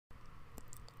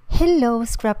Hello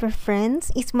scrapper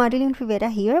friends, it's Marilyn Rivera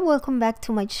here. Welcome back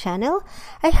to my channel.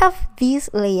 I have this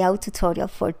layout tutorial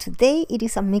for today. It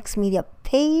is a mixed media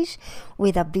page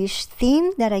with a beige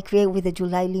theme that I create with the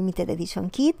July limited edition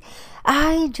kit.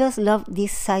 I just love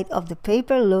this side of the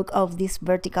paper. Look of these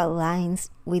vertical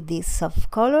lines with these soft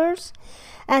colors,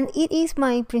 and it is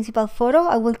my principal photo.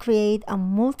 I will create a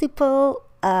multiple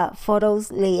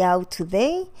photos layout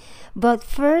today, but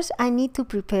first I need to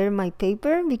prepare my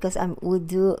paper because I will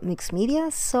do mixed media.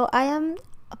 So I am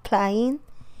applying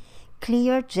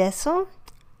clear gesso.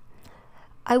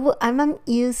 I'm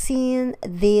using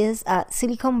this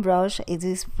silicone brush. It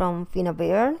is from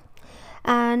Rivera,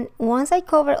 and once I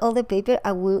cover all the paper,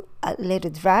 I will let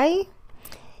it dry.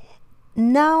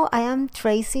 Now I am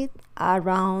tracing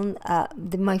around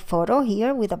my photo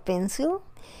here with a pencil.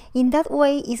 In that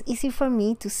way, it's easy for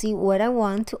me to see where I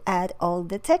want to add all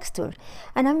the texture.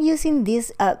 And I'm using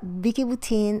this Vicky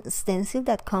Boutin stencil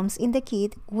that comes in the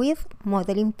kit with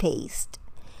modeling paste.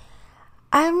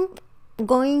 I'm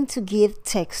going to give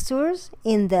textures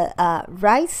in the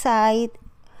right side,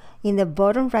 in the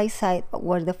bottom right side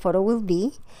where the photo will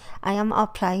be. I am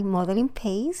applying modeling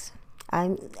paste.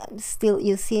 I'm still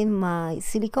using my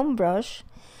silicone brush,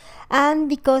 and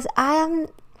because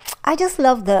I just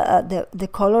love the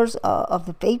colors of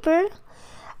the paper,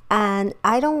 and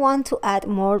I don't want to add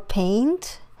more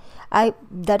paint.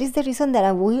 That is the reason that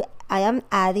I am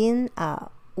adding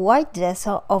white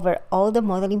gesso over all the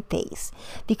modeling paste,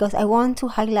 because I want to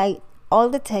highlight all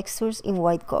the textures in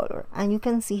white color, and you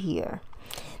can see here.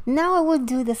 Now I will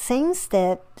do the same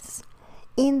steps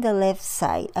in the left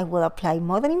side. I will apply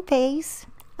modeling paste,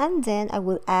 and then I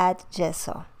will add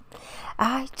gesso.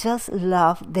 I just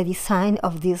love the design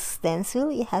of this stencil.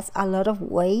 It has a lot of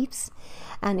waves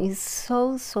and it's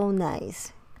so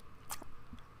nice.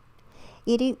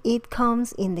 It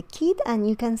comes in the kit, and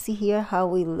you can see here how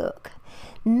we look.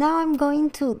 Now I'm going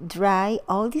to dry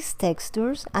all these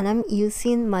textures, and I'm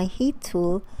using my heat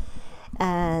tool.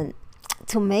 And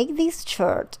to make this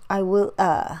short, I will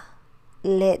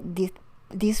let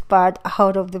this part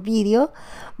out of the video,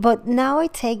 but now I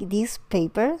take this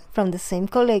paper from the same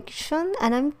collection,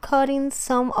 and I'm cutting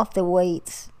some of the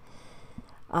weights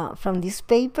from this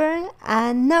paper,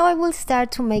 and now I will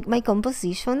start to make my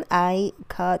composition. I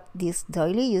cut this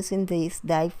doily using this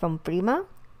die from Prima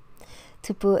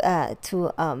to put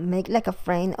make like a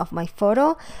frame of my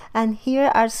photo, and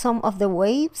here are some of the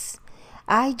waves.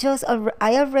 I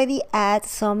already add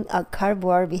some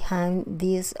cardboard behind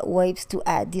these waves to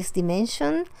add this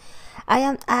dimension. I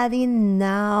am adding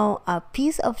now a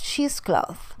piece of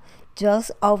cheesecloth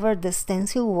just over the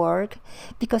stencil work,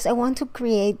 because I want to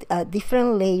create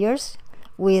different layers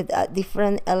with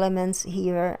different elements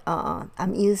here.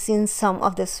 I'm using some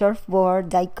of the surfboard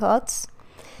die cuts.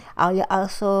 I'm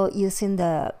also using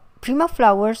the Prima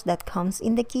flowers that comes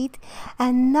in the kit,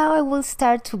 and now I will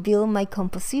start to build my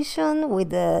composition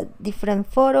with the different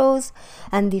photos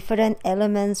and different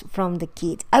elements from the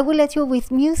kit. I will let you with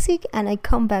music, and I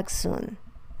come back soon.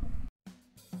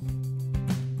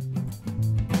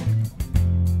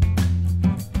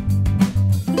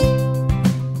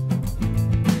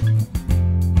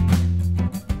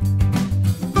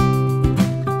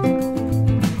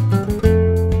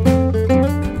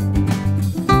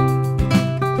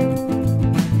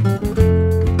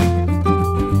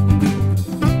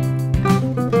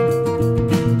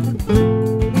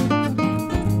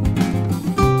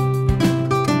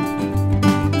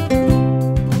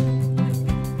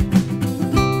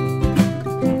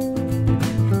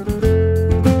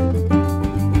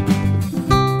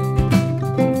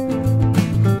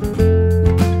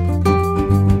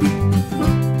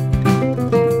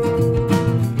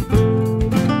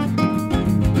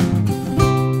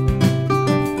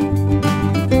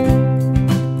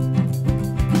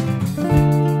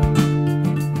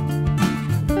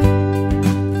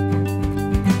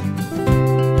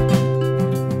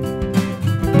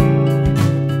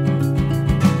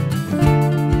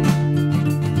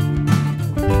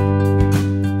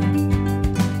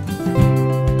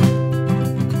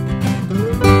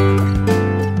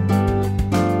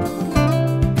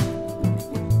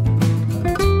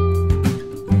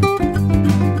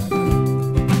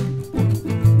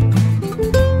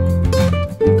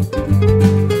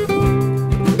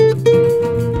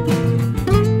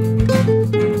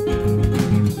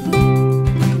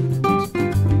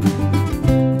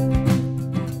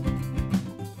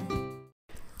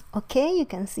 Okay, you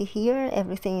can see here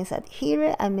everything is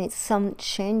adhered. I made some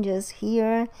changes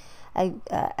here. I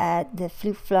add the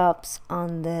flip-flops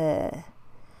on the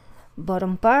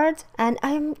bottom part, and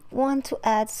I want to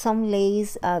add some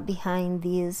lace behind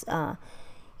this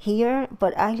here,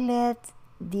 but I let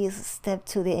this step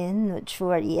to the end, not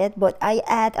sure yet, but I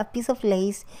add a piece of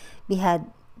lace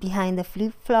behind the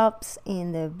flip-flops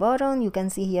in the bottom. You can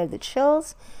see here the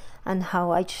shells and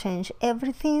how I change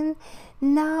everything.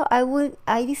 Now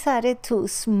I decided to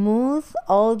smooth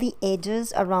all the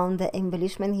edges around the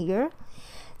embellishment here.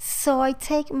 So I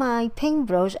take my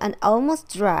paintbrush and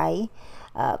almost dry,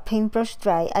 paintbrush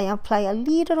dry, I apply a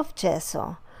little of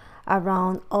gesso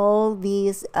around all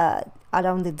these,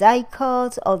 around the die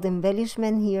cuts, all the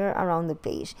embellishment here around the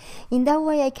page. In that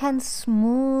way I can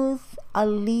smooth a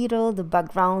little the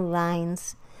background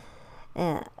lines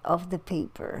of the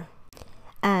paper.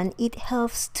 And it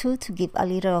helps too to give a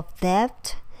little of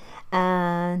depth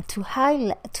and to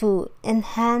highlight, to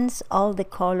enhance all the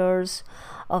colors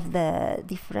of the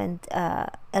different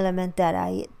element that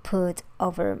I put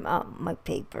over my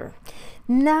paper.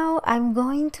 Now I'm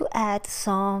going to add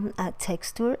some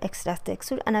texture, extra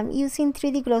texture, and I'm using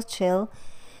 3D gloss gel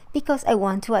because I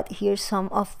want to adhere some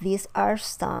of these art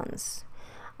stones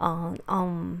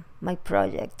on my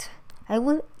project.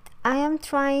 I am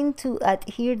trying to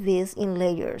adhere this in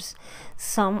layers.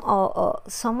 Some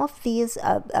of these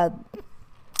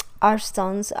art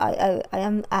stones I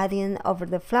am adding over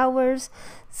the flowers,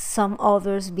 some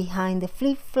others behind the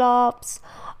flip-flops,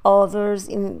 others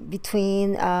in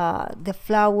between the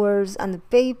flowers and the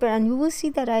paper, and you will see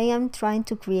that I am trying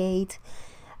to create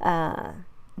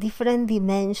different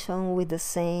dimension with the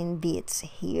same beads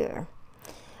here.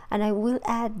 And I will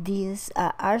add this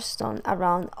art stone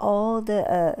around all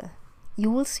the you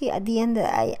will see at the end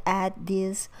that I add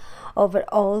this over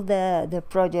all the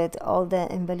project, all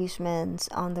the embellishments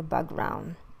on the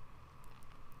background.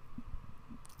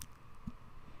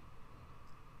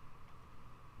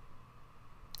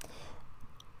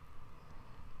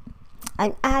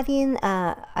 I'm adding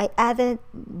I added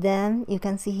them, you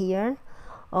can see here,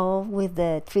 all with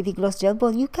the 3D gloss gel,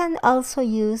 but you can also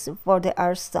use for the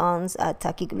art stones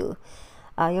tacky glue.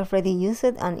 I already used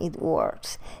it and it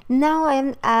works. Now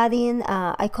I'm adding,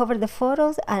 I covered the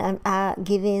photos and I'm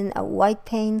giving white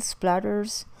paint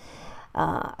splatters.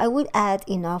 I would add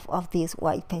enough of this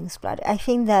white paint splatter. I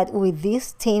think that with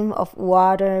this theme of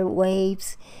water,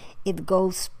 waves, it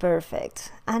goes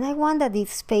perfect. And I want that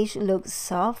this page looks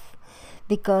soft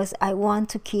because I want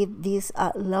to keep these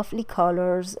lovely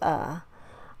colors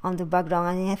on the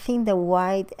background, and I think the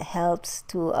white helps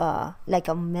to like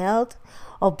a melt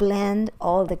or blend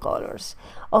all the colors.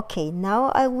 Okay,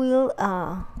 now I will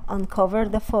uncover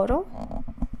the photo,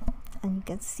 and you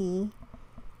can see,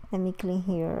 let me clean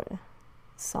here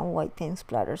some white paint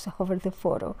splatters over the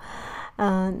photo,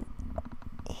 and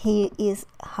here is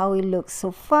how it looks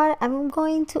so far. I'm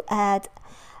going to add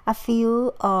a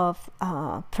few of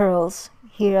pearls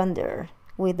here and there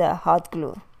with the hot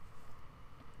glue.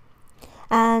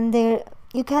 And there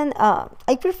you can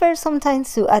I prefer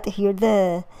sometimes to adhere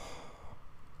the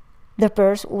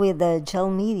pearls with the gel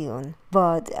medium,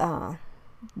 but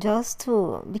just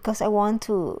to, because I want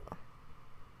to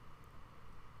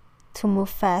move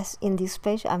fast in this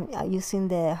page, I'm using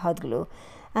the hot glue,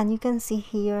 and you can see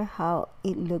here how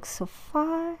it looks so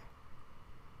far.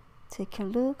 Take a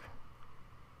look.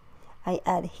 I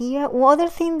add here. One other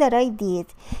thing that I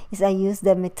did is I used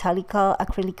the Metallica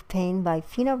acrylic paint by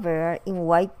Rivera in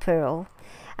white pearl,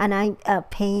 and I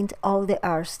paint all the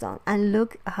art stone, and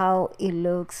look how it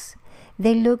looks.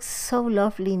 They look so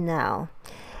lovely now.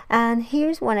 And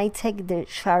here's when I take the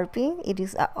Sharpie. It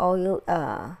is an oil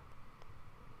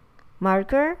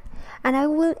marker, and I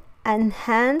will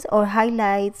enhance or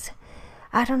highlight.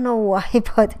 I don't know why,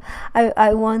 but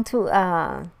I want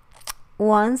to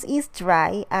once it's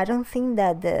dry, I don't think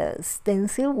that the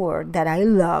stencil work that I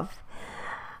love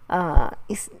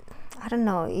is, I don't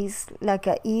know, it's like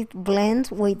it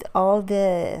blends with all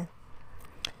the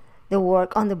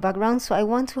work on the background. So I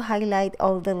want to highlight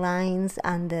all the lines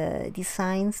and the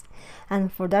designs,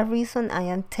 and for that reason I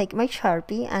am take my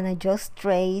Sharpie and I just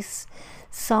trace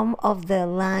some of the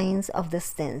lines of the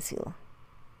stencil.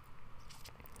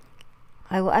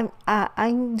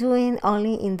 I'm doing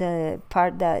only in the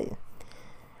part that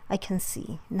I can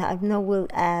see. Now I will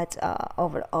add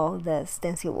over all the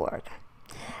stencil work,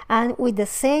 and with the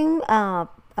same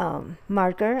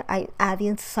marker I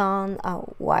adding some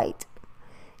white,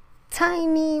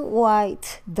 tiny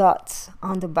white dots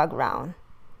on the background,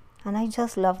 and I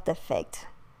just love the effect.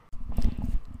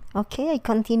 Okay, I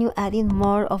continue adding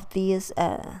more of this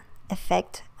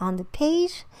effect on the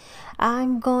page.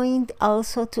 I'm going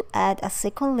also to add a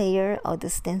second layer of the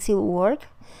stencil work.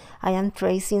 I am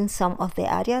tracing some of the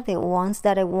area, the ones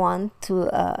that I want to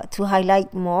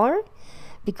highlight more,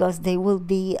 because they will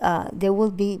be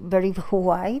very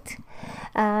white,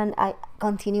 and I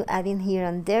continue adding here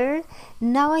and there.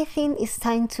 Now I think it's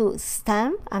time to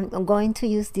stamp. I'm going to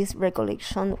use this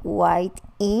Recollection white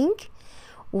ink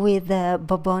with the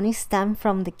Boboni stamp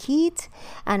from the kit,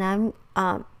 and I'm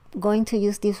going to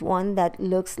use this one that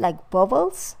looks like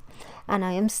bubbles, and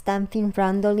I am stamping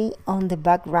randomly on the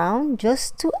background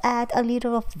just to add a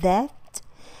little of depth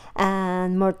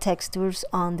and more textures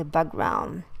on the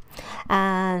background.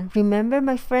 And remember,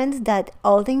 my friends, that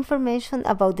all the information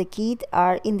about the kit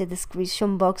are in the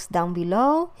description box down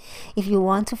below. If you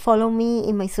want to follow me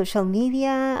in my social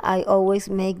media, I always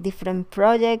make different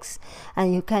projects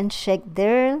and you can check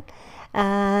there.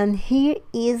 And here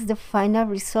is the final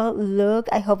result. Look,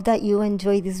 I hope that you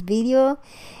enjoyed this video.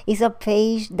 It's a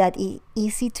page that is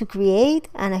easy to create,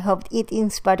 and I hope it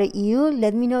inspired you.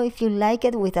 Let me know if you like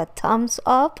it with a thumbs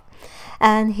up.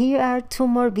 And here are 2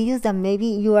 more videos that maybe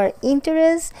you are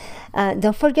interested.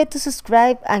 Don't forget to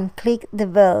subscribe and click the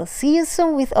bell. See you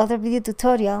soon with other video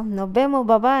tutorial. Nos vemos,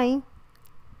 bye bye.